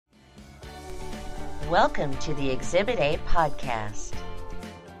Welcome to the Exhibit A podcast.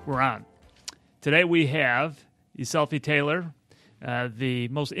 We're on. Today we have Yselfi Taylor, the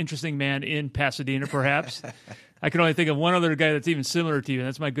most interesting man in Pasadena, perhaps. I can only think of one other guy that's even similar to you, and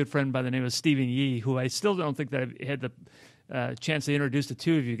that's my good friend by the name of Stephen Yee, who I still don't think that I've had the chance to introduce the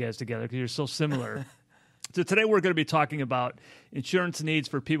two of you guys together because you're so similar. So today we're going to be talking about insurance needs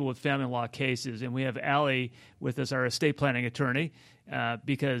for people with family law cases, and we have Allie with us, our estate planning attorney,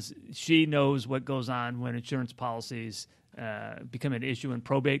 because she knows what goes on when insurance policies become an issue in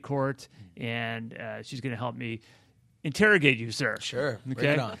probate court, and she's going to help me interrogate you, sir. Sure.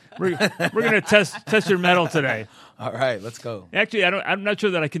 Okay? Bring it on. We're going to test your mettle today. All right, let's go. Actually, I'm not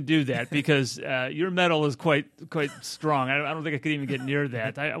sure that I can do that because your mettle is quite strong. I don't think I could even get near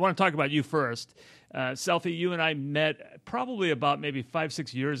that. I want to talk about you first. Selfie, you and I met probably about maybe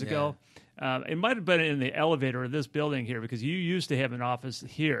 5-6 years ago. It might have been in the elevator of this building here because you used to have an office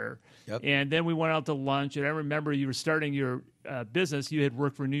here. Yep. And then we went out to lunch, and I remember you were starting your business. You had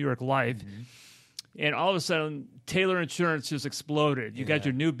worked for New York Life. Mm-hmm. And all of a sudden, Taylor Insurance just exploded. You got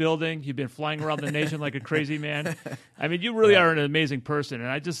your new building. You've been flying around the nation like a crazy man. I mean, you really are an amazing person. And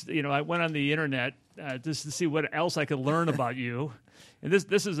I just, I went on the internet just to see what else I could learn about you. And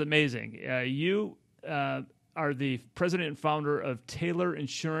this is amazing. You are the president and founder of Taylor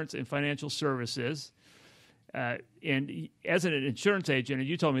Insurance and Financial Services. And as an insurance agent, and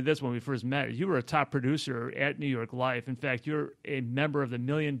you told me this when we first met, you were a top producer at New York Life. In fact, you're a member of the $1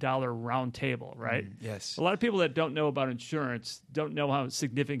 Million Round Table, right? Yes. A lot of people that don't know about insurance don't know how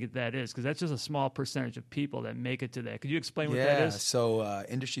significant that is because that's just a small percentage of people that make it to that. Could you explain what that is? So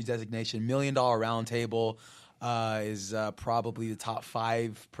industry designation, $1 Million Round Table. Is probably the top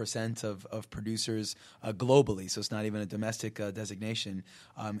 5% of producers globally. So it's not even a domestic designation.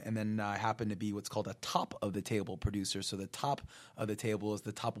 And then I happen to be what's called a top of the table producer. So the top of the table is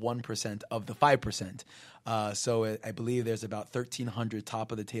the top 1% of the 5%. So I believe there's about 1,300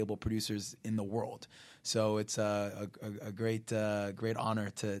 top of the table producers in the world. So it's a great honor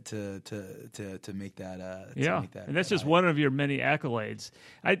to make that. And that's just one of your many accolades.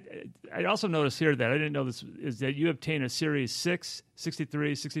 I also noticed here that I didn't know this is that you obtain a Series 6,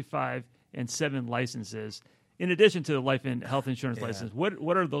 63, 65, and 7 licenses. In addition to the life and health insurance license,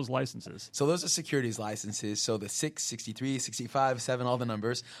 what are those licenses? So those are securities licenses. So the 6, 63, 65, 7, all the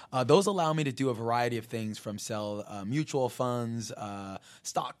numbers. Those allow me to do a variety of things from sell mutual funds,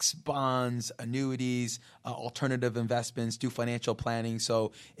 stocks, bonds, annuities, alternative investments, do financial planning.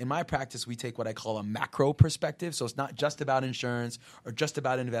 So in my practice, we take what I call a macro perspective. So it's not just about insurance or just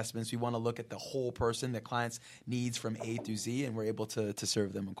about investments. We want to look at the whole person, the client's needs from A through Z, and we're able to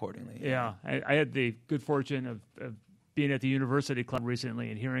serve them accordingly. Yeah, I had the good fortune of being at the University Club recently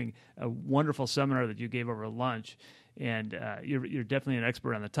and hearing a wonderful seminar that you gave over lunch, and you're definitely an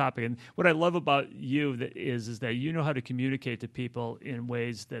expert on the topic. And what I love about you is that you know how to communicate to people in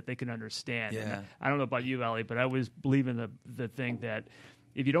ways that they can understand. Yeah. And I don't know about you, Allie, but I always believe in the thing that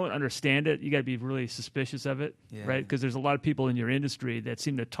if you don't understand it, you got to be really suspicious of it, right? Because there's a lot of people in your industry that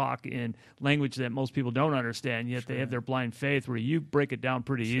seem to talk in language that most people don't understand, yet they have their blind faith where you break it down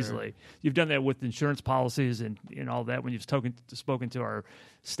pretty easily. You've done that with insurance policies and all that when you've spoken to our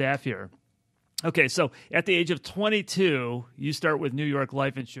staff here. Okay, so at the age of 22, you start with New York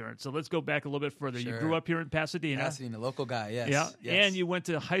Life Insurance. So let's go back a little bit further. You grew up here in Pasadena. Pasadena, local guy, yes. Yeah, yes. And you went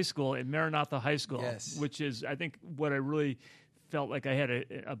to high school at Maranatha High School, which is, I think, what I really felt like I had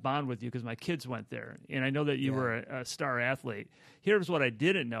a bond with you because my kids went there. And I know that you were a star athlete. Here's what I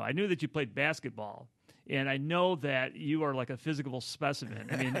didn't know. I knew that you played basketball. And I know that you are like a physical specimen.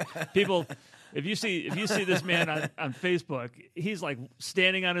 I mean, people, if you see this man on Facebook, he's like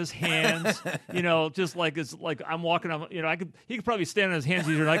standing on his hands, just like it's like I'm walking on. He could probably stand on his hands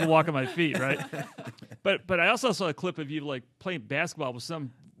easier than I could walk on my feet, right? But I also saw a clip of you like playing basketball with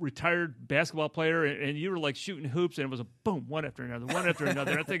some retired basketball player, and you were like shooting hoops, and it was a boom, one after another.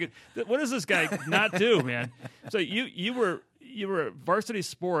 And I'm thinking, what does this guy not do, man? So you were varsity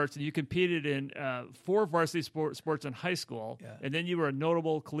sports, and you competed in 4 varsity sports in high school, and then you were a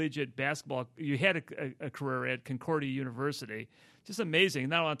notable collegiate basketball. You had a career at Concordia University. Just amazing.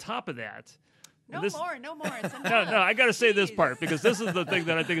 Now on top of that, no more. It's enough. No, I got to say this part because this is the thing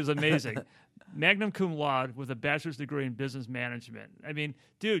that I think is amazing. Magna cum laude with a bachelor's degree in business management. I mean,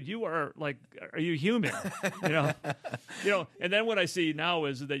 dude, you are like, are you human? And then what I see now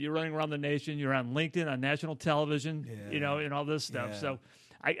is that you're running around the nation. You're on LinkedIn, on national television, and all this stuff. So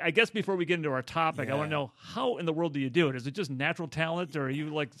I guess before we get into our topic, I want to know, how in the world do you do it? Is it just natural talent, or are you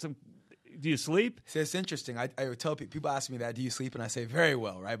like some Do you sleep? See, it's interesting. I would tell people ask me that, do you sleep? And I say very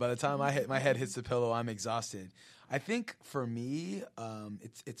well, right? By the time my head hits the pillow, I'm exhausted. I think for me,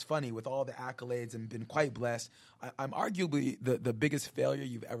 it's funny with all the accolades and been quite blessed. I'm arguably the biggest failure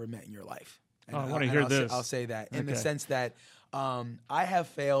you've ever met in your life. And I want to hear this. I'll say that in the sense that I have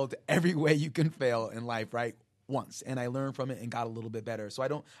failed every way you can fail in life, right? Once, and I learned from it and got a little bit better. So I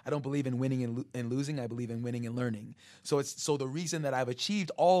don't believe in winning and losing. I believe in winning and learning. So the reason that I've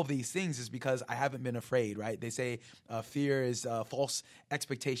achieved all of these things is because I haven't been afraid, right? They say fear is false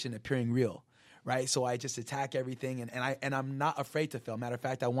expectation appearing real, right? So I just attack everything, and I'm not afraid to fail. Matter of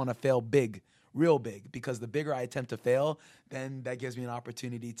fact, I want to fail big. Real big, because the bigger I attempt to fail, then that gives me an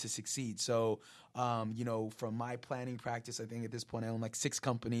opportunity to succeed. So, from my planning practice, I think at this point I own like 6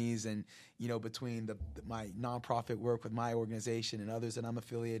 companies, and between my nonprofit work with my organization and others that I'm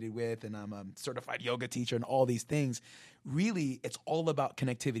affiliated with, and I'm a certified yoga teacher and all these things, really it's all about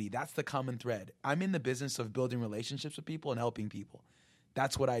connectivity. That's the common thread. I'm in the business of building relationships with people and helping people.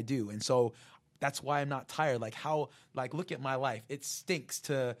 That's what I do, and so that's why I'm not tired. Look at my life. It stinks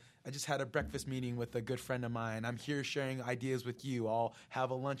I just had a breakfast meeting with a good friend of mine. I'm here sharing ideas with you. I'll have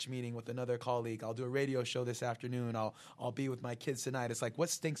a lunch meeting with another colleague. I'll do a radio show this afternoon. I'll be with my kids tonight. It's like,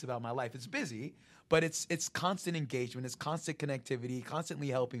 what stinks about my life? It's busy, but it's constant engagement. It's constant connectivity, constantly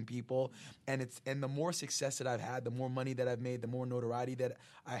helping people. And the more success that I've had, the more money that I've made, the more notoriety that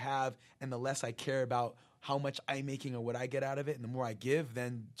I have, and the less I care about how much I'm making or what I get out of it, and the more I give,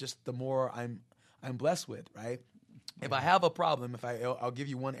 then just the more I'm blessed with, right? If I have a problem, I'll give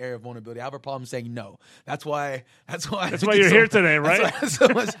you one area of vulnerability. I have a problem saying no. That's why you're here today, right?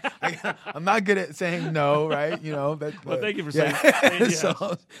 I'm not good at saying no, right? Thank you for saying yes.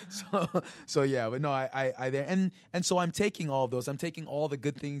 So yeah, but no, I there, and so I'm taking all of those. I'm taking all the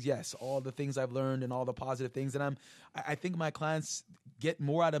good things, yes, all the things I've learned and all the positive things, and I think my clients get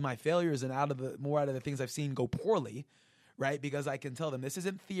more out of my failures and more out of the things I've seen go poorly. Right, because I can tell them this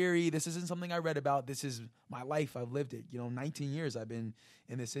isn't theory, this isn't something I read about, this is my life. I've lived it. 19 years I've been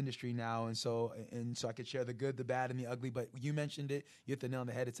in this industry now, and so I could share the good, the bad, and the ugly. But you mentioned it, you hit the nail on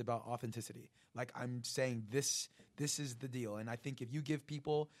the head. It's about authenticity. Like I'm saying, this is the deal. And I think if you give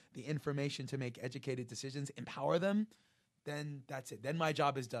people the information to make educated decisions, empower them, then that's it. Then my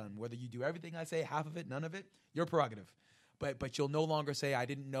job is done. Whether you do everything I say, half of it, none of it, your prerogative. But you'll no longer say I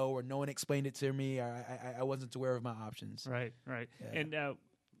didn't know or no one explained it to me or I wasn't aware of my options. Right. Yeah. And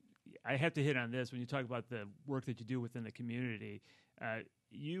I have to hit on this when you talk about the work that you do within the community.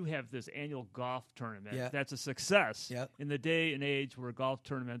 You have this annual golf tournament. Yeah. That's a success. Yeah. In the day and age where golf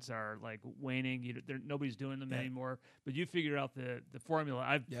tournaments are like waning, nobody's doing them anymore. But you figure out the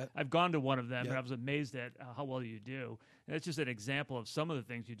formula. I've gone to one of them, and I was amazed at how well you do. And it's just an example of some of the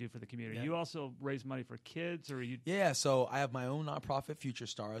things you do for the community. You also raise money for kids, or you? Yeah. So I have my own nonprofit, Future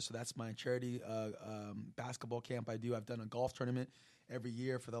Stars. So that's my charity basketball camp I do. I've done a golf tournament every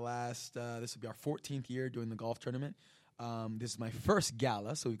year for the last. This will be our 14th year doing the golf tournament. This is my first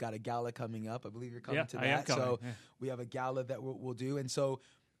gala, so we've got a gala coming up. I believe you're coming to that. I am coming. So we have a gala that we'll do, and so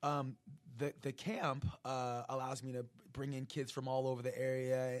the camp allows me to bring in kids from all over the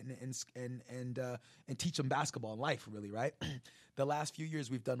area and teach them basketball and life, really, right? The last few years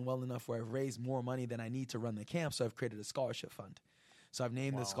we've done well enough where I've raised more money than I need to run the camp, so I've created a scholarship fund. So I've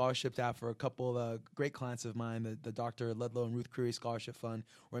named the scholarship after a couple of great clients of mine, the Dr. Ludlow and Ruth Creary Scholarship Fund,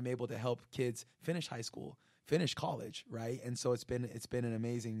 where I'm able to help kids finish high school, finish college, right? And so it's been an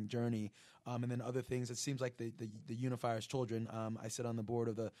amazing journey. And then other things, it seems like the Unifier's Children. I sit on the board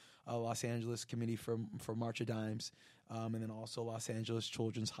of the Los Angeles Committee for March of Dimes, and then also Los Angeles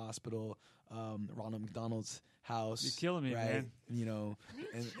Children's Hospital, Ronald McDonald's house. You're killing me, right? Man.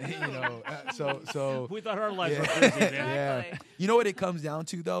 So we thought our lives were busy, man. Yeah. You know what it comes down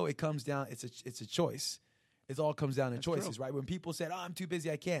to, though? It comes down. It's a choice. It all comes down to choices, right? When people said, I'm too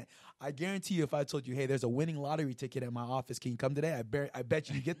busy, I can't. I guarantee you if I told you, hey, there's a winning lottery ticket at my office, can you come today? I bet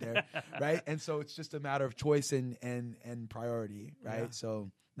you get there, right? And so it's just a matter of choice and priority, right? Yeah.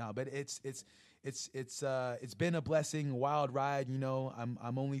 So, no, but it's been a blessing, a wild ride.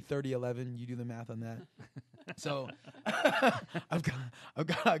 I'm only 30-11. You do the math on that. So I've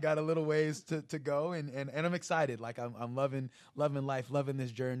got a little ways to go, and I'm excited. Like I'm loving life, loving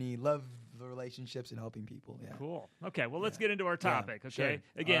this journey, love the relationships and helping people. Yeah. Cool. Okay. Well, let's get into our topic. Okay. Sure.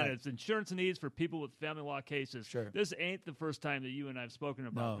 Again, It's insurance needs for people with family law cases. Sure. This ain't the first time that you and I have spoken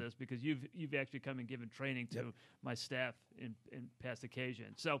about this, because you've actually come and given training to my staff in past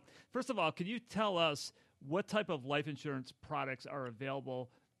occasions. So first of all, can you tell us what type of life insurance products are available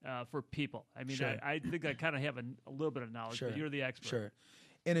for people? I mean, sure. I think I kind of have a little bit of knowledge, sure. but you're the expert. Sure.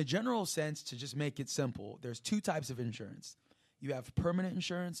 In a general sense, to just make it simple, there's two types of insurance. You have permanent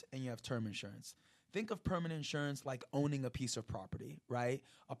insurance and you have term insurance. Think of permanent insurance like owning a piece of property, right?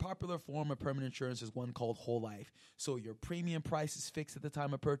 A popular form of permanent insurance is one called whole life. So your premium price is fixed at the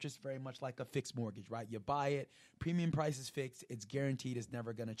time of purchase, very much like a fixed mortgage, right? You buy it, premium price is fixed, it's guaranteed, it's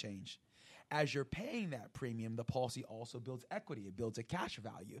never going to change. As you're paying that premium, the policy also builds equity. It builds a cash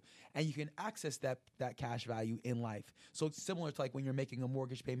value. And you can access that cash value in life. So it's similar to like when you're making a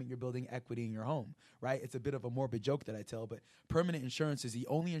mortgage payment, you're building equity in your home, right? It's a bit of a morbid joke that I tell, but permanent insurance is the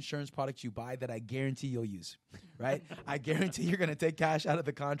only insurance product you buy that I guarantee you'll use, right? I guarantee you're going to take cash out of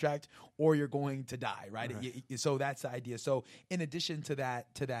the contract or you're going to die, right? So that's the idea. So in addition to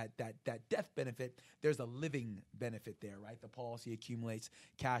that death benefit, there's a living benefit there, right? The policy accumulates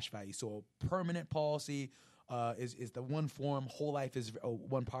cash value. So permanent policy is the one form. Whole life is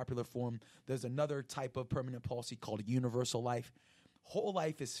one popular form. There's another type of permanent policy called universal life. Whole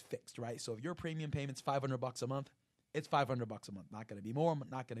life is fixed, right? So if your premium payment's $500 a month, it's $500 a month. Not going to be more,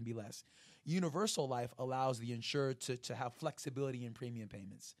 not going to be less. Universal life allows the insured to have flexibility in premium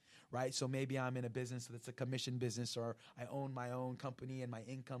payments, right? So maybe I'm in a business that's a commission business, or I own my own company and my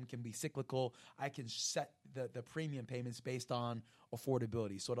income can be cyclical. I can set the premium payments based on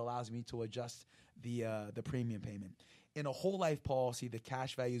affordability. So it allows me to adjust the premium payment. In a whole life policy, the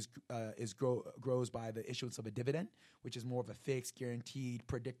cash value grows by the issuance of a dividend, which is more of a fixed, guaranteed,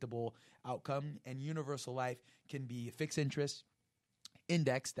 predictable outcome. And universal life can be fixed interest,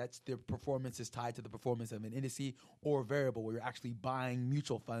 index, that's the performance is tied to the performance of an indice, or variable, where you're actually buying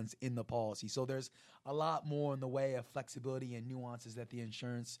mutual funds in the policy. So there's a lot more in the way of flexibility and nuances that the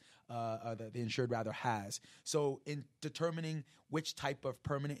insured has. So in determining which type of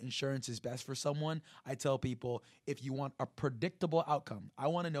permanent insurance is best for someone, I tell people, if you want a predictable outcome, I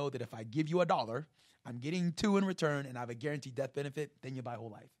want to know that if I give you $1, I'm getting $2 in return and I have a guaranteed death benefit, then you buy whole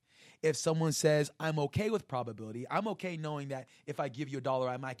life. If someone says, I'm okay with probability, I'm okay knowing that if I give you $1,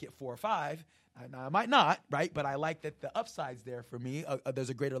 I might get 4 or 5. I might not, right? But I like that the upside's there for me. There's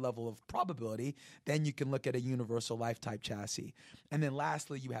a greater level of probability. Then you can look at a universal life type chassis. And then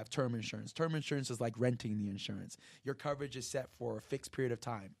lastly, you have term insurance. Term insurance is like renting the insurance. Your coverage is set for a fixed period of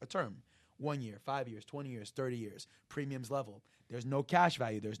time, a term. 1 year, 5 years, 20 years, 30 years, premiums level. There's no cash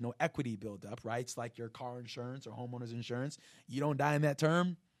value. There's no equity buildup, right? It's like your car insurance or homeowner's insurance. You don't die in that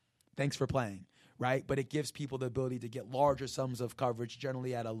term, thanks for playing, right? But it gives people the ability to get larger sums of coverage,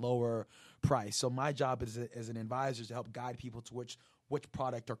 generally at a lower price. So my job as an advisor is to help guide people to which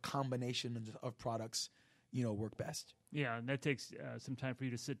product or combination of products, work best. Yeah, and that takes some time for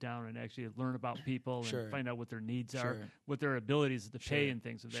you to sit down and actually learn about people and find out what their needs are, what their abilities to pay and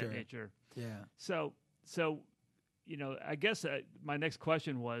things of that nature. Yeah. So I guess my next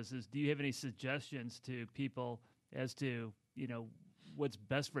question is do you have any suggestions to people as to, what's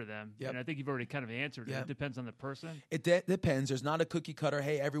best for them? Yep. And I think you've already kind of answered it. It depends on the person. It depends. There's not a cookie cutter,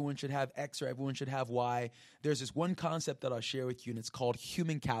 hey, everyone should have X or everyone should have Y. There's this one concept that I'll share with you, and it's called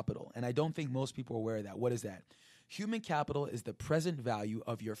human capital. And I don't think most people are aware of that. What is that? Human capital is the present value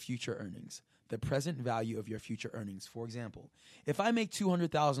of your future earnings. The present value of your future earnings. For example, if I make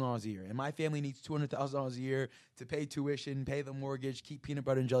 $200,000 a year and my family needs $200,000 a year to pay tuition, pay the mortgage, keep peanut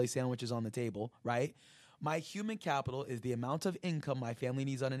butter and jelly sandwiches on the table, right? My human capital is the amount of income my family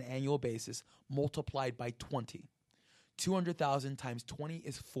needs on an annual basis multiplied by 20. 200,000 times 20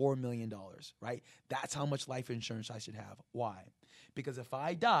 is $4 million, right? That's how much life insurance I should have. Why? Because if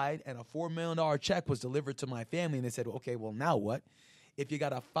I died and a $4 million check was delivered to my family and they said, okay, well, now what? If you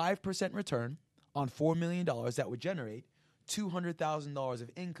got a 5% return on $4 million, that would generate $200,000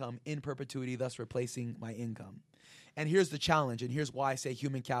 of income in perpetuity, thus replacing my income. And here's the challenge, and here's why I say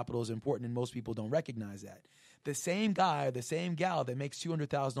human capital is important, and most people don't recognize that. The same guy, the same gal that makes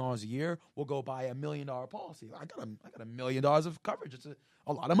 $200,000 a year will go buy $1 million policy. I got $1 million of coverage. It's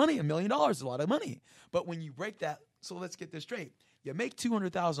a lot of money. $1 million is a lot of money. But when you break that, so let's get this straight. You make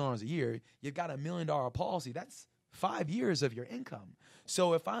 $200,000 a year, you've got $1 million policy. That's 5 years of your income.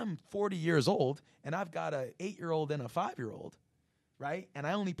 So if I'm 40 years old and I've got an 8-year-old and a 5-year-old, right? And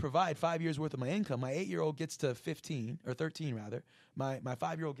I only provide 5 years worth of my income. My 8-year-old gets to 15 or 13 rather. My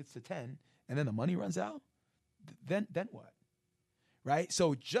 5-year-old gets to 10, and then the money runs out. Then what? Right?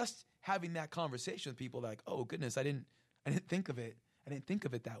 So just having that conversation with people like, oh goodness, I didn't think of it. I didn't think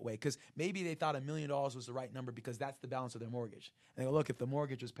of it that way, because maybe they thought $1 million was the right number because that's the balance of their mortgage. And they go, look, if the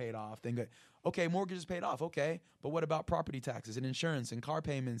mortgage was paid off, then go, okay, mortgage is paid off, okay, but what about property taxes and insurance and car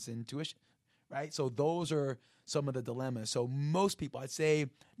payments and tuition? Right? So those are some of the dilemmas. So most people, I'd say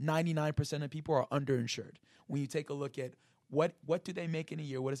 99% of people are underinsured. When you take a look at What do they make in a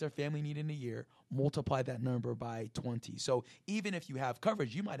year? What does their family need in a year? Multiply that number by 20. So even if you have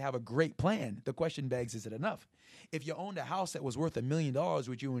coverage, you might have a great plan. The question begs, is it enough? If you owned a house that was worth $1 million,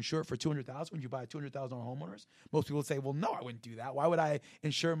 would you insure it for $200,000? Would you buy a $200,000 homeowners? Most people would say, well, no, I wouldn't do that. Why would I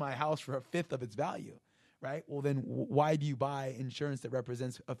insure my house for a fifth of its value? Right? Well, then why do you buy insurance that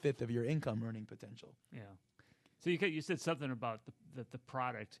represents a fifth of your income earning potential? Yeah. So you said something about the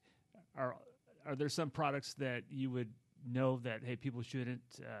product. Are there some products that you would know that, hey, people shouldn't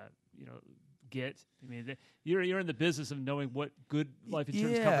get? I mean, you're in the business of knowing what good life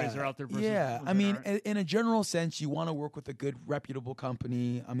insurance companies are out there versus I mean, in a general sense, you want to work with a good, reputable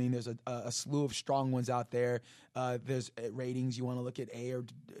company. I mean, there's a slew of strong ones out there. There's ratings. You want to look at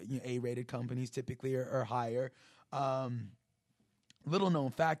A-rated companies typically or higher. Little known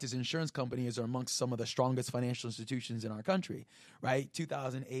fact is insurance companies are amongst some of the strongest financial institutions in our country, right?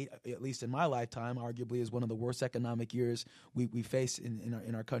 2008, at least in my lifetime, arguably is one of the worst economic years we face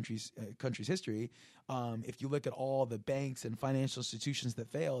in our country's history. If you look at all the banks and financial institutions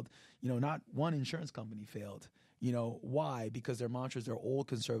that failed, not one insurance company failed. Why? Because their mantras are old,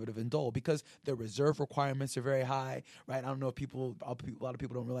 conservative, and dull. Because their reserve requirements are very high, right? I don't know if a lot of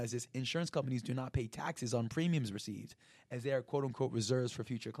people don't realize this. Insurance companies do not pay taxes on premiums received, as they are quote unquote reserves for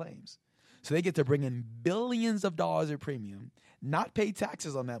future claims. So they get to bring in billions of dollars of premium, not pay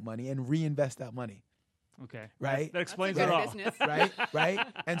taxes on that money, and reinvest that money. Okay, right. That explains it all. Right.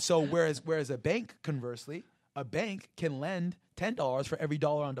 And so whereas a bank, conversely, a bank can lend $10 for every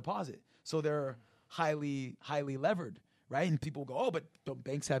dollar on deposit. So they're highly levered, right? And people go, oh, but don't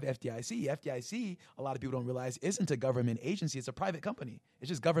banks have FDIC? FDIC, a lot of people don't realize, isn't a government agency. It's a private company. It's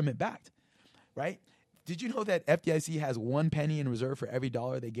just government-backed, right? Did you know that FDIC has 1 penny in reserve for every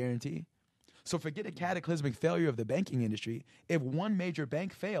dollar they guarantee? So forget a cataclysmic failure of the banking industry. If one major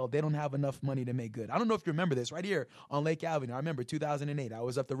bank failed, they don't have enough money to make good. I don't know if you remember this. Right here on Lake Avenue, I remember 2008. I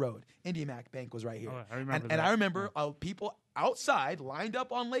was up the road. IndyMac Bank was right here. Oh, I remember that. And I remember people outside lined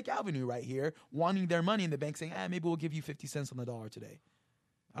up on Lake Avenue right here wanting their money, and the bank saying, maybe we'll give you 50 cents on the dollar today.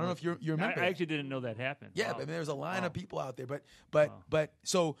 I don't know if you remember. I actually didn't know that happened. Yeah, wow. but there was a line of people out there. But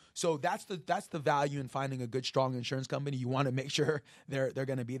so that's the value in finding a good, strong insurance company. You want to make sure they're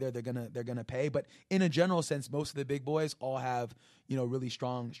going to be there. They're gonna pay. But in a general sense, most of the big boys all have really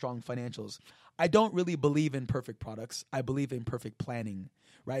strong financials. I don't really believe in perfect products. I believe in perfect planning,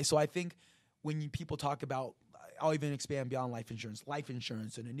 right? So I think when people talk about, I'll even expand beyond life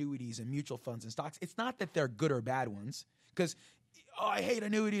insurance and annuities and mutual funds and stocks. It's not that they're good or bad ones, because I hate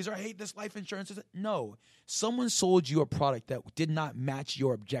annuities or I hate this life insurance. No, someone sold you a product that did not match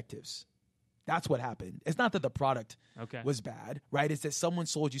your objectives. That's what happened. It's not that the product was bad, right? It's that someone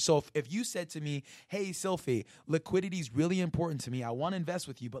sold you. So if you said to me, hey, Silphie, liquidity is really important to me. I want to invest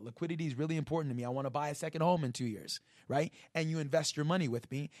with you, but liquidity is really important to me. I want to buy a second home in 2 years, right? And you invest your money with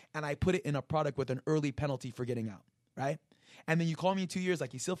me, and I put it in a product with an early penalty for getting out, right? And then you call me in 2 years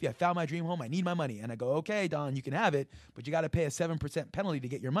like, hey, Silphie, I found my dream home. I need my money. And I go, okay, Don, you can have it, but you got to pay a 7% penalty to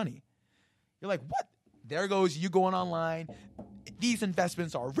get your money. You're like, what? There goes you going online. These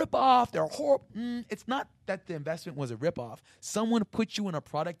investments are a ripoff. They're horrible. It's not that the investment was a ripoff. Someone put you in a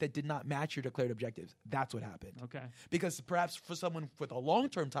product that did not match your declared objectives. That's what happened. Okay. Because perhaps for someone with a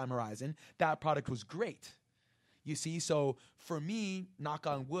long-term time horizon, that product was great. You see, so for me, knock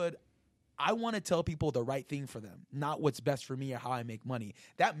on wood, I want to tell people the right thing for them, not what's best for me or how I make money.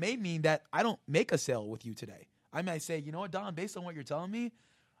 That may mean that I don't make a sale with you today. I might say, you know what, Don, based on what you're telling me,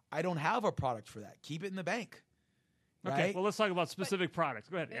 I don't have a product for that. Keep it in the bank. Right? Okay, well, let's talk about specific products.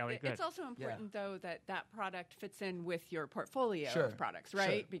 Go ahead, Allie. Go ahead. It's also important, though, that product fits in with your portfolio of products, right?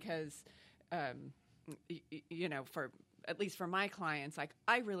 Sure. Because, for at least for my clients, like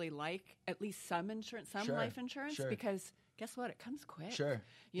I really like at least some insurance, some life insurance, because guess what? It comes quick.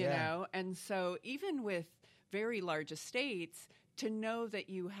 You know? And so even with very large estates, to know that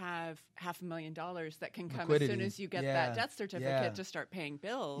you have $500,000 that can come as soon as you get that death certificate to start paying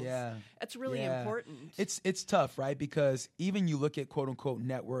bills, it's really important. It's tough, right? Because even you look at quote unquote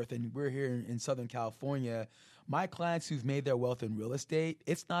net worth, and we're here in Southern California, my clients who've made their wealth in real estate,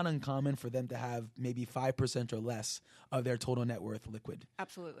 it's not uncommon for them to have maybe 5% or less of their total net worth liquid.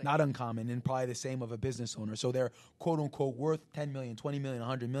 Absolutely. Not uncommon, and probably the same of a business owner. So they're quote unquote worth 10 million, 20 million,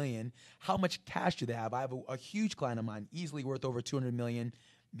 100 million. How much cash do they have? I have a huge client of mine, easily worth over 200 million,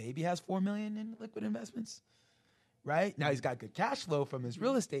 maybe has 4 million in liquid investments. right? Now he's got good cash flow from his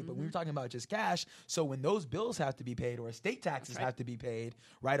real estate, but when we're talking about just cash, so when those bills have to be paid or estate taxes have to be paid,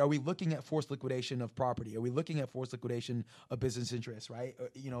 right? Are we looking at forced liquidation of property? Are we looking at forced liquidation of business interests, right?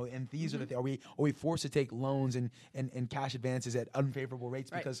 And these are the things. Are we forced to take loans and cash advances at unfavorable rates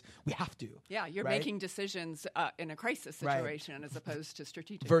because we have to? Yeah, you're making decisions in a crisis situation as opposed to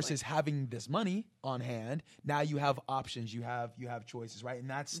strategic. Versus having this money on hand, now you have options, you have choices, right? And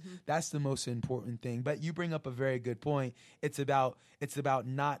that's the most important thing. But you bring up a very good point. It's about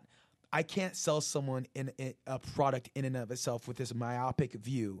not. I can't sell someone in a product in and of itself with this myopic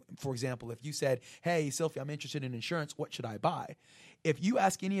view. For example, if you said, "Hey, Sylvia, I'm interested in insurance. What should I buy?" If you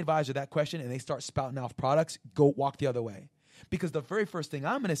ask any advisor that question and they start spouting off products, go walk the other way, because the very first thing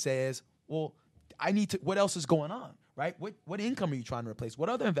I'm going to say is, "Well, I need to. What else is going on?" Right? What income are you trying to replace? What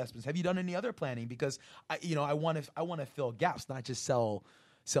other investments? Have you done any other planning? Because I want to fill gaps, not just sell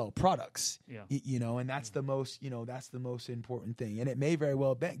products. Yeah. And that's the most important thing. And it may very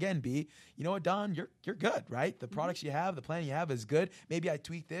well be, you know what, Don, you're good, right? The products you have, the plan you have is good. Maybe I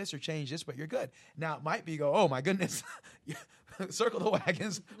tweak this or change this, but you're good. Now it might be oh my goodness, circle the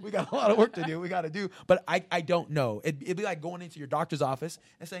wagons. We got a lot of work to do. We got to do. But I don't know. It'd be like going into your doctor's office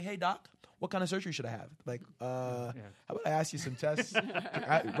and saying, "Hey, doc, what kind of surgery should I have?" Like, how about I ask you some tests,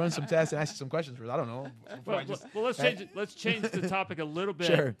 run some tests, and ask you some questions first? I don't know. Let's change the topic a little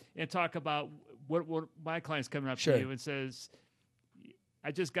bit and talk about what my client's coming up to you and says,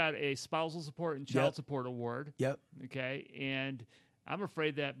 "I just got a spousal support and child support award." Yep. Okay, and I'm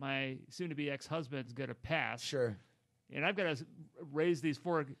afraid that my soon-to-be ex-husband's going to pass. Sure. And I've got to raise these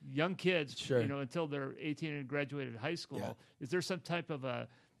 4 young kids, Sure. Until they're 18 and graduated high school. Yeah. Is there some type of a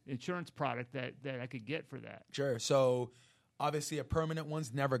insurance product that I could get for that? Sure. So obviously a permanent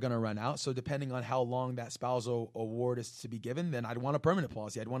one's never going to run out. So depending on how long that spousal award is to be given, then I'd want a permanent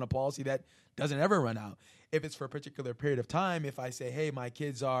policy. I'd want a policy that doesn't ever run out. If it's for a particular period of time, if I say, hey, my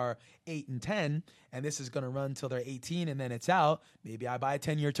kids are 8 and 10, and this is going to run until they're 18 and then it's out, maybe I buy a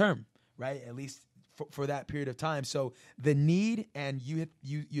 10-year term, right? At least for that period of time. So the need, and you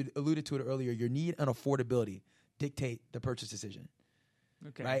alluded to it earlier, your need and affordability dictate the purchase decision.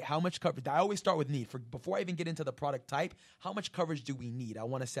 Okay. Right? How much coverage? I always start with need. Before I even get into the product type, how much coverage do we need? I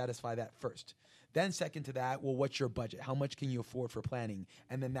want to satisfy that first. Then second to that, well, what's your budget? How much can you afford for planning?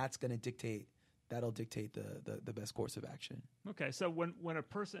 And then that'll dictate the best course of action. Okay. So when a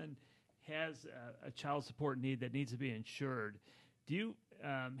person has a child support need that needs to be insured, do you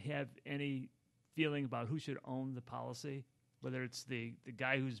have any feeling about who should own the policy? Whether it's the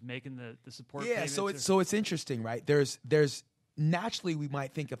guy who's making the support payments? Yeah, so it's interesting, right? There's naturally, we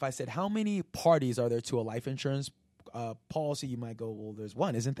might think, if I said, how many parties are there to a life insurance policy, you might go, well, there's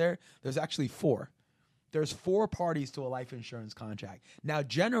one, isn't there? There's actually 4. There's 4 parties to a life insurance contract. Now,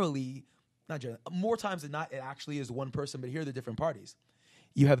 more times than not, it actually is one person, but here are the different parties.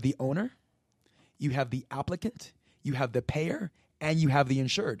 You have the owner, you have the applicant, you have the payer, and you have the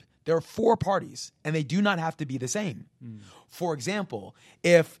insured. There are 4 parties, and they do not have to be the same. For example,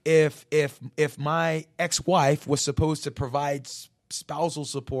 if my ex-wife was supposed to provide spousal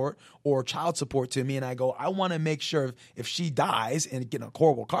support or child support to me, and I go, I want to make sure if she dies and get in a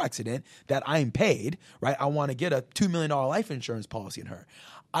horrible car accident that I'm paid, right? I want to get a $2 million life insurance policy in her.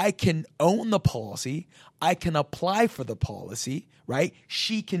 I can own the policy. I can apply for the policy, right?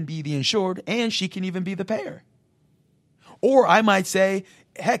 She can be the insured, and she can even be the payer. Or I might say,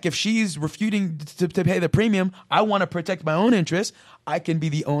 heck, if she's refuting to pay the premium, I want to protect my own interests. I can be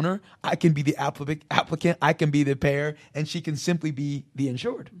the owner. I can be the applicant. I can be the payer, and she can simply be the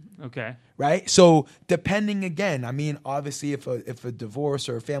insured. Okay. Right? So depending, again, I mean, obviously if a divorce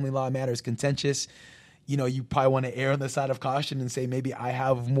or a family law matter is contentious, you probably want to err on the side of caution and say maybe I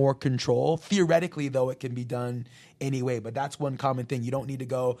have more control. Theoretically, though, it can be done anyway. But that's one common thing. You don't need to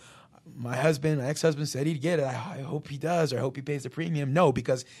go, my ex-husband said he'd get it. I hope he does, or I hope he pays the premium. No,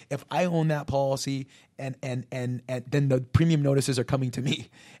 because if I own that policy and then the premium notices are coming to me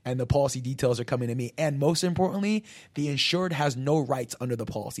and the policy details are coming to me. And most importantly, the insured has no rights under the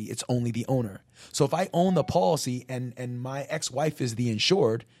policy. It's only the owner. So if I own the policy and my ex-wife is the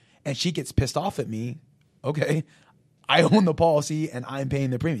insured and she gets pissed off at me, okay, I own the policy and I'm paying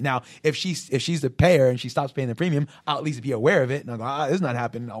the premium. Now, if she's the payer and she stops paying the premium, I'll at least be aware of it. And I'll go, this is not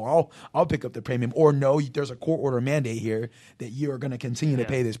happening. Or I'll pick up the premium. Or no, there's a court order mandate here that you are going to continue to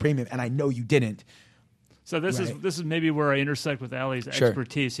pay this premium, and I know you didn't. So this is maybe where I intersect with Allie's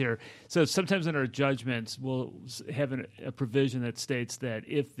expertise here. So sometimes in our judgments, we'll have a provision that states that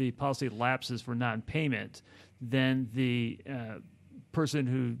if the policy lapses for non-payment, then the person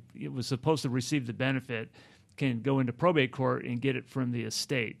who was supposed to receive the benefit can go into probate court and get it from the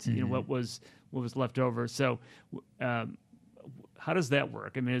estate. Mm-hmm. You know, what was left over. So, how does that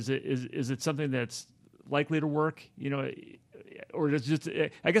work? I mean, is it something that's likely to work? You know, or it's just,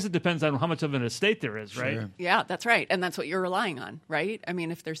 I guess it depends on how much of an estate there is, right? Sure. Yeah, that's right. And that's what you're relying on, right? I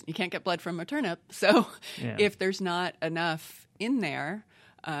mean, you can't get blood from a turnip. So if there's not enough in there,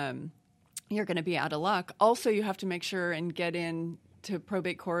 you're going to be out of luck. Also, you have to make sure and get in to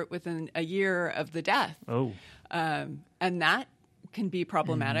probate court within a year of the death. Oh. And that can be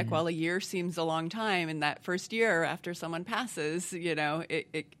problematic. While a year seems a long time, in that first year after someone passes, you know,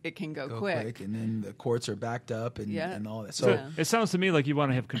 it can go quick. And then the courts are backed up and all that. So it sounds to me like you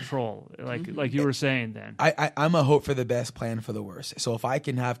want to have control, like you were saying then. I'm a hope for the best, plan for the worst. So if I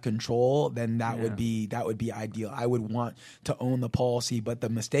can have control, then that would be ideal. I would want to own the policy, but the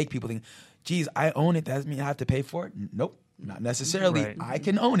mistake people think, geez, I own it, that doesn't mean I have to pay for it? Nope, not necessarily. Right. I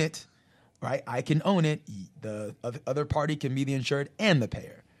can own it. Right, I can own it. The other party can be the insured and the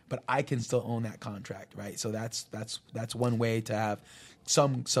payer, but I can still own that contract. Right, so that's one way to have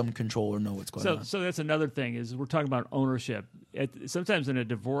some control or know what's going on. So that's another thing is we're talking about ownership. Sometimes in a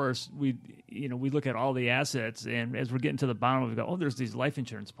divorce, we look at all the assets, and as we're getting to the bottom, we go, oh, there's these life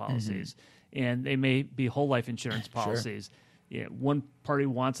insurance policies, and they may be whole life insurance policies. Sure. Yeah, one party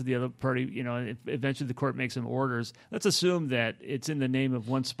wants it, the other party, you know, eventually the court makes some orders. Let's assume that it's in the name of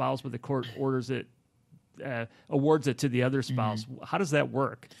one spouse, but the court awards it to the other spouse. How does that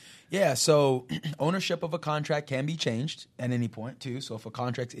work? Yeah, so ownership of a contract can be changed at any point, too. So if a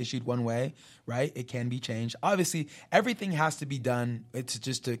contract's issued one way, right, it can be changed. Obviously, everything has to be done, it's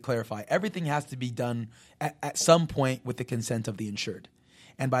just to clarify, everything has to be done at some point with the consent of the insured.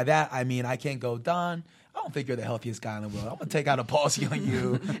 And by that, I mean, I can't go, Don, I don't think you're the healthiest guy in the world. I'm going to take out a policy on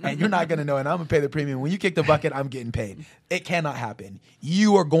you, and you're not going to know, and I'm going to pay the premium. When you kick the bucket, I'm getting paid. It cannot happen.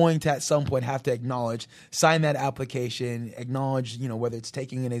 You are going to, at some point, have to acknowledge, sign that application, acknowledge, you know, whether it's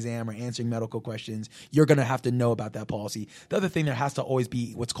taking an exam or answering medical questions, you're going to have to know about that policy. The other thing, there has to always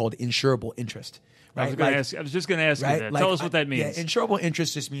be what's called insurable interest. Right? I was just going to ask you that. Tell us what that means. Yeah, insurable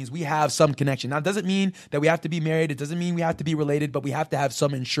interest just means we have some connection. Now, it doesn't mean that we have to be married. It doesn't mean we have to be related, but we have to have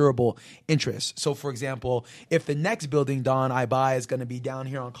some insurable interest. So, for example, if the next building, Don, I buy is going to be down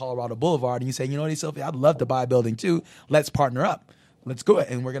here on Colorado Boulevard, and you say, you know what, Sylvia, I'd love to buy a building too. Let's partner up. Let's go.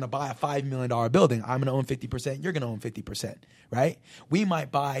 And we're going to buy a $5 million building. I'm going to own 50%. You're going to own 50%, right? We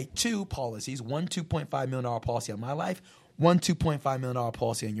might buy two policies, one $2.5 million policy on my life, one $2.5 million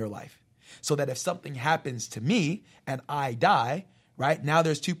policy on your life. So that if something happens to me and I die, right, now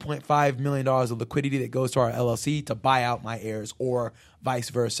there's $2.5 million of liquidity that goes to our LLC to buy out my heirs or vice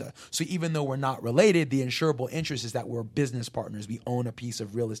versa. So even though we're not related, the insurable interest is that we're business partners. We own a piece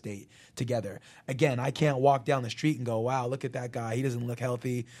of real estate together. Again, I can't walk down the street and go, wow, look at that guy. He doesn't look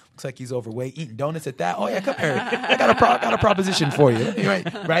healthy. Looks like he's overweight, eating donuts at that. Oh, yeah, come here. I got a proposition for you, right?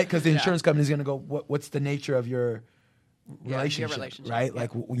 Because the insurance company is going to go, what's the nature of your relationship, right? Yeah.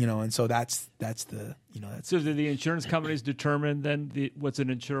 Like, you know, and so that's the, you know, that's. So do the insurance companies determine then what's an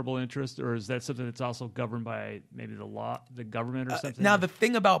insurable interest, or is that something that's also governed by maybe the law, the government or something? Now, the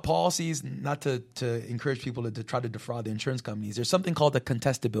thing about policies, not to encourage people to try to defraud the insurance companies, there's something called a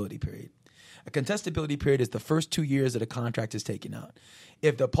contestability period. A contestability period is the first 2 years that a contract is taken out.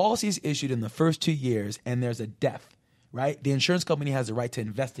 If the policy is issued in the first 2 years and there's a death, right? The insurance company has the right to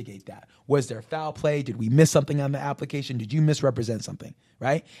investigate that. Was there foul play? Did we miss something on the application? Did you misrepresent something,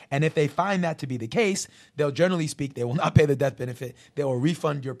 right? And if they find that to be the case, they'll generally speak, they will not pay the death benefit. They will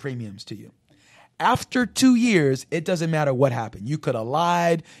refund your premiums to you. After 2 years, it doesn't matter what happened. You could have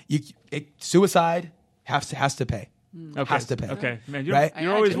lied. Suicide has to pay. Okay. Has to pay. Okay, man, right?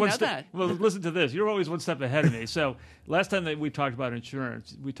 You're always one step. Well, listen to this. You're always one step ahead of me. So last time that we talked about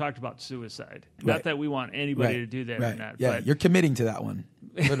insurance, we talked about suicide. Right. Not that we want anybody to do that or not. Yeah, but, you're committing to that one,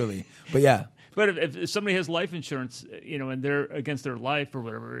 literally. But yeah. But if somebody has life insurance, you know, and they're against their life or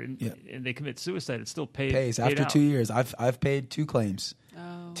whatever, and they commit suicide, it still pays after out. 2 years. I've paid 2 claims,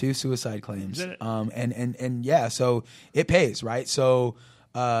 2 suicide claims, and yeah, so it pays, right? So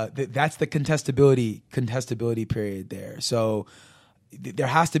that's the contestability period there. So there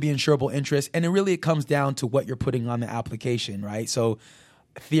has to be insurable interest, and it comes down to what you're putting on the application, right? So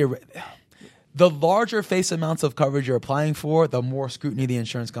the larger face amounts of coverage you're applying for, the more scrutiny the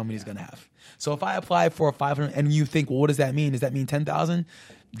insurance company is going to have. So if I apply for $500, and you think, well, what does that mean? Does that mean $10,000?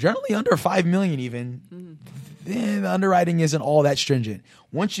 Generally under $5 million even, then the underwriting isn't all that stringent.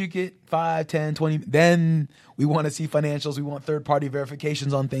 Once you get 5, 10, 20, then we want to see financials. We want third-party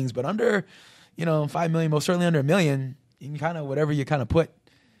verifications on things. But under, $5 million, most certainly under $1 million, you can kind of, whatever you kind of put,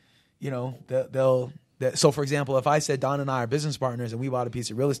 they'll So, for example, if I said Don and I are business partners and we bought a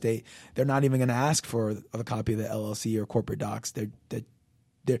piece of real estate, they're not even going to ask for a copy of the LLC or corporate docs.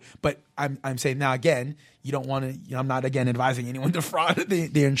 But I'm saying now, again, you don't want to. I'm not again advising anyone to fraud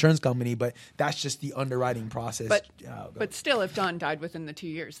the insurance company, but that's just the underwriting process. But still, if Don died within the 2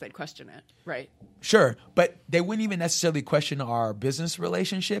 years, they'd question it, right? Sure, but they wouldn't even necessarily question our business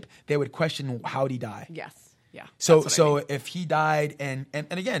relationship. They would question how'd he die. Yes. Yeah. So if he died and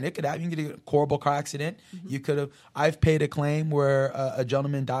again, it could happen. You could get a horrible car accident. Mm-hmm. You could have. I've paid a claim where a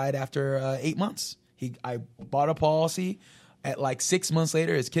gentleman died after 8 months. I bought a policy. At like 6 months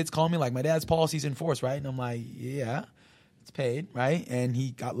later, his kids call me like, my dad's policy's in force, right? And I'm like, yeah, it's paid, right? And he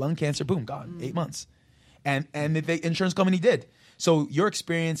got lung cancer, boom, gone, 8 months. And the insurance company did. So your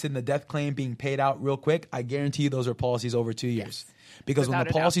experience in the death claim being paid out real quick, I guarantee you those are policies over 2 years. Yes. Because when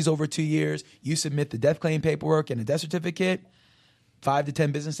the policy's over 2 years, you submit the death claim paperwork and a death certificate, 5 to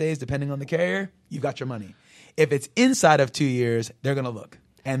 10 business days, depending on the carrier, you've got your money. If it's inside of 2 years, they're going to look.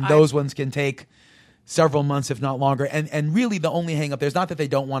 And those ones can take several months, if not longer. And really the only hang up there is not that they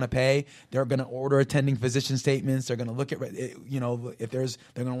don't want to pay. They're going to order attending physician statements. They're going to look at, if they're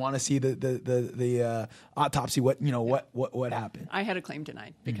going to want to see the autopsy, what happened. I had a claim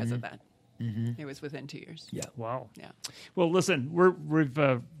denied because of that. Mm-hmm. It was within 2 years. Yeah. Wow. Yeah. Well, listen,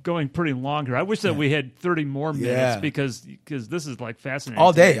 we're going pretty long here. I wish that we had 30 more minutes because this is like fascinating.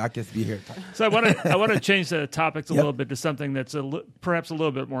 All day I get to be here. So I want to change the topics a little bit to something that's perhaps a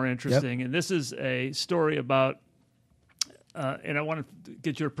little bit more interesting. And this is a story about, and I want to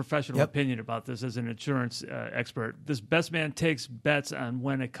get your professional opinion about this as an insurance expert. This best man takes bets on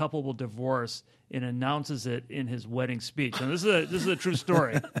when a couple will divorce and announces it in his wedding speech. And this is a true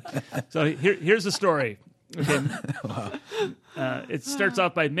story. So here's the story. Okay. Wow. It starts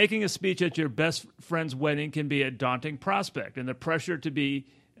off by making a speech at your best friend's wedding can be a daunting prospect, and the pressure to be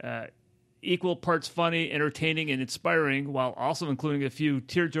equal parts funny, entertaining, and inspiring, while also including a few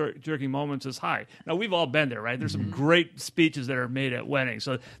tear-jerking moments is high. Now, we've all been there, right? There's some great speeches that are made at weddings.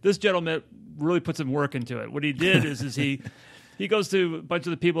 So this gentleman really put some work into it. What he did is he goes to a bunch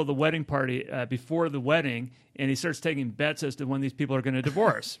of the people at the wedding party before the wedding, and he starts taking bets as to when these people are going to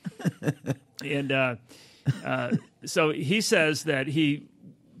divorce. And so he says that he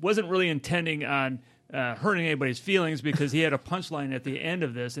wasn't really intending on hurting anybody's feelings because he had a punchline at the end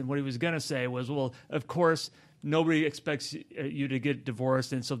of this, and what he was going to say was, well, of course, nobody expects you to get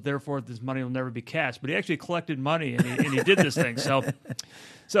divorced, and so therefore this money will never be cashed. But he actually collected money, and he did this thing.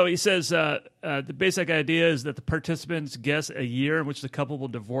 So he says the basic idea is that the participants guess a year in which the couple will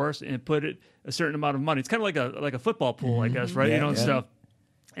divorce and put it a certain amount of money. It's kind of like a football pool, I guess, right? And stuff.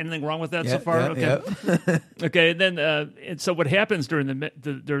 Anything wrong with that so far? Okay. Okay. And then, and so what happens during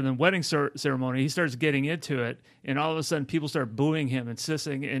the wedding ceremony? He starts getting into it, and all of a sudden, people start booing him and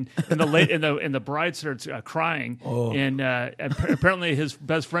sissing, and the bride starts crying, and apparently his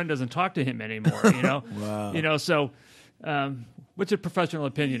best friend doesn't talk to him anymore. Wow. So. What's your professional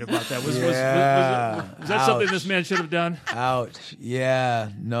opinion about that? Was that something this man should have done? Ouch. Yeah.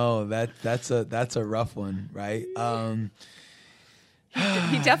 No. That's a rough one, right?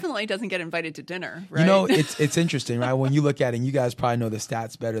 He definitely doesn't get invited to dinner, right? It's interesting, right? When you look at it, and you guys probably know the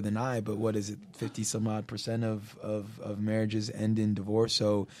stats better than I, but what is it, 50-some-odd% of marriages end in divorce?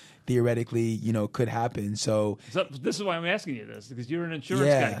 So theoretically, could happen. So this is why I'm asking you this, because you're an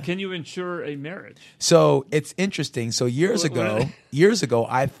insurance guy. Can you insure a marriage? So it's interesting. So years ago,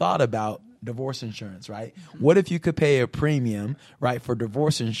 I thought about divorce insurance, right? What if you could pay a premium, right, for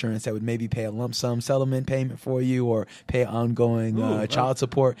divorce insurance that would maybe pay a lump sum settlement payment for you or pay ongoing child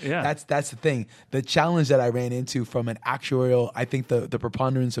support? Yeah. That's the thing. The challenge that I ran into from an actuarial, I think the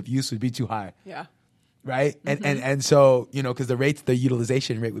preponderance of use would be too high. Yeah. Right? And so, because the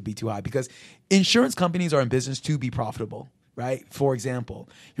utilization rate would be too high, because insurance companies are in business to be profitable, right? For example,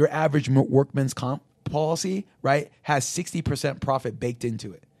 your average workman's comp policy, right, has 60% profit baked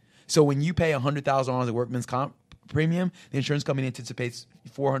into it. So when you pay $100,000 of workman's comp premium, the insurance company anticipates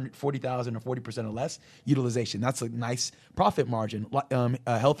 $440,000 or 40% or less utilization. That's a nice profit margin.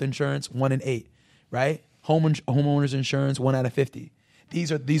 Health insurance, 1 in 8, right? Homeowners insurance, 1 out of 50.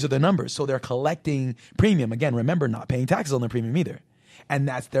 These are the numbers. So they're collecting premium. Again, remember, not paying taxes on their premium either, and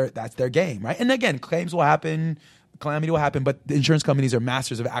that's their game, right? And again, claims will happen. Calamity will happen, but the insurance companies are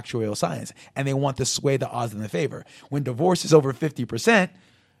masters of actuarial science, and they want to sway the odds in their favor. When divorce is over 50%,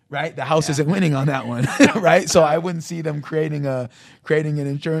 right? The house isn't winning on that one, right? So I wouldn't see them creating an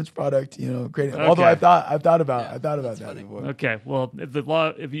insurance product, although I've thought about that before. Okay. Well,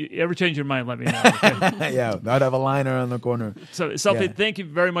 if you ever change your mind, let me know. Okay? Yeah, I'd have a liner on the corner. So, Selfie, thank you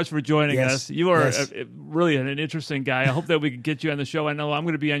very much for joining us. You are really an interesting guy. I hope that we can get you on the show. I know I'm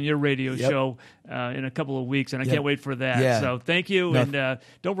going to be on your radio show in a couple of weeks, and I can't wait for that. Yeah. So thank you, and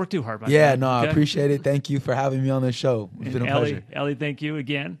don't work too hard, my friend. I appreciate it. Thank you for having me on the show. It's been a pleasure. Allie, thank you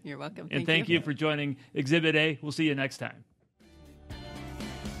again. You're welcome. And thank you for joining Exhibit A. We'll see you next time.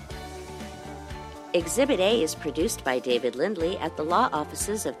 Exhibit A is produced by David Lindley at the law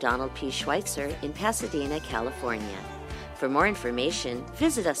offices of Donald P. Schweitzer in Pasadena, California. For more information,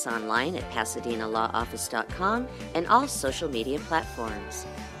 visit us online at PasadenaLawOffice.com and all social media platforms.